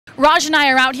Raj and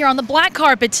I are out here on the black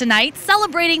carpet tonight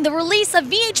celebrating the release of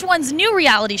VH1's new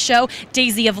reality show,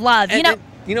 Daisy of Love.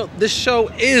 You know, this show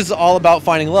is all about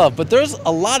finding love, but there's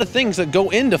a lot of things that go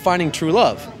into finding true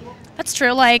love. That's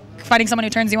true, like finding someone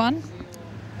who turns you on.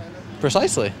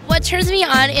 Precisely. What turns me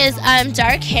on is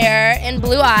dark hair and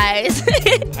blue eyes.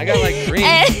 I got like green.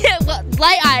 Well,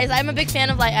 light eyes. I'm a big fan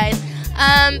of light eyes.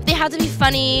 They have to be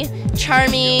funny,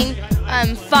 charming,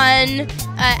 fun,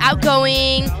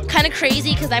 outgoing, kind of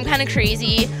crazy because I'm kind of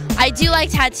crazy. I do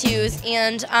like tattoos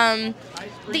and I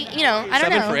don't know.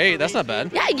 7 for 8. That's not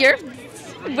bad. Yeah,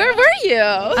 where were you?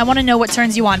 I want to know what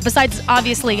turns you on, besides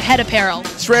obviously head apparel.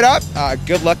 Straight up,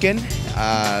 good looking,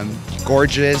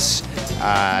 gorgeous,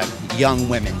 young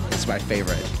women is my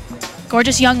favorite.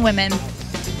 Gorgeous young women.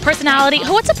 Personality.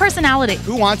 What's a personality?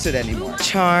 Who wants it anymore?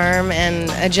 Charm and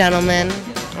a gentleman.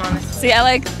 See, I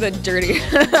like the dirty.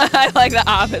 I like the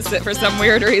opposite for some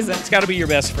weird reason. It's got to be your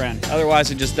best friend.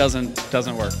 Otherwise, it just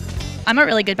doesn't work. I'm a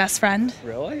really good best friend.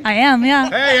 Really? I am, yeah.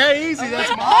 Hey, easy. That's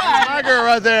my girl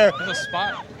right there. There's a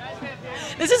spot.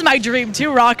 This is my dream,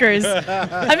 2 rockers.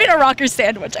 I made a rocker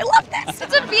sandwich. I love this.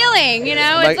 It's a feeling, you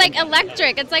know? It's like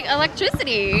electric. It's like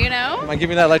electricity, you know? Am I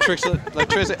giving that electricity?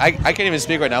 I can't even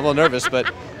speak right now. I'm a little nervous,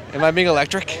 but am I being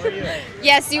electric?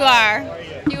 Yes, you are.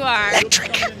 You are.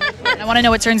 Electric. I want to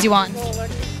know what turns you on.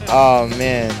 Oh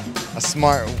man, a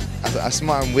smart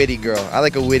and witty girl. I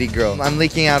like a witty girl. I'm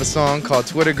leaking out a song called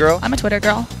Twitter Girl. I'm a Twitter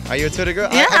girl. Are you a Twitter girl?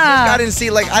 Yeah. I just got in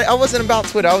see, like, I wasn't about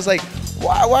Twitter. I was like,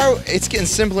 why? It's getting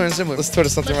simpler and simpler. Let's Twitter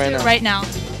something Let's do it right now.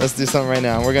 Let's do something right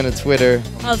now. We're going to Twitter.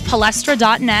 Of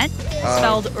palestra.net,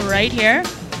 spelled right here.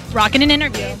 Rockin' an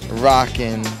interview.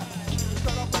 Rockin'.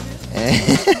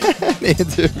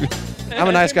 Interview. I'm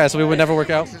a nice guy, so we would never work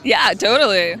out. Yeah,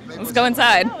 totally. Let's go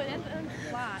inside.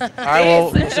 All right,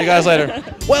 well, see you guys later.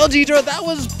 Well, Deidre, that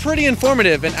was pretty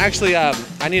informative, and actually, I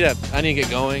need to get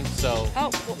going. So.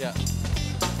 Oh. Yeah.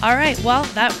 All right, well,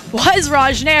 that was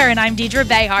Raj Nair, and I'm Deidre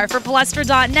Behar for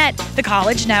palestra.net, the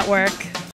college network.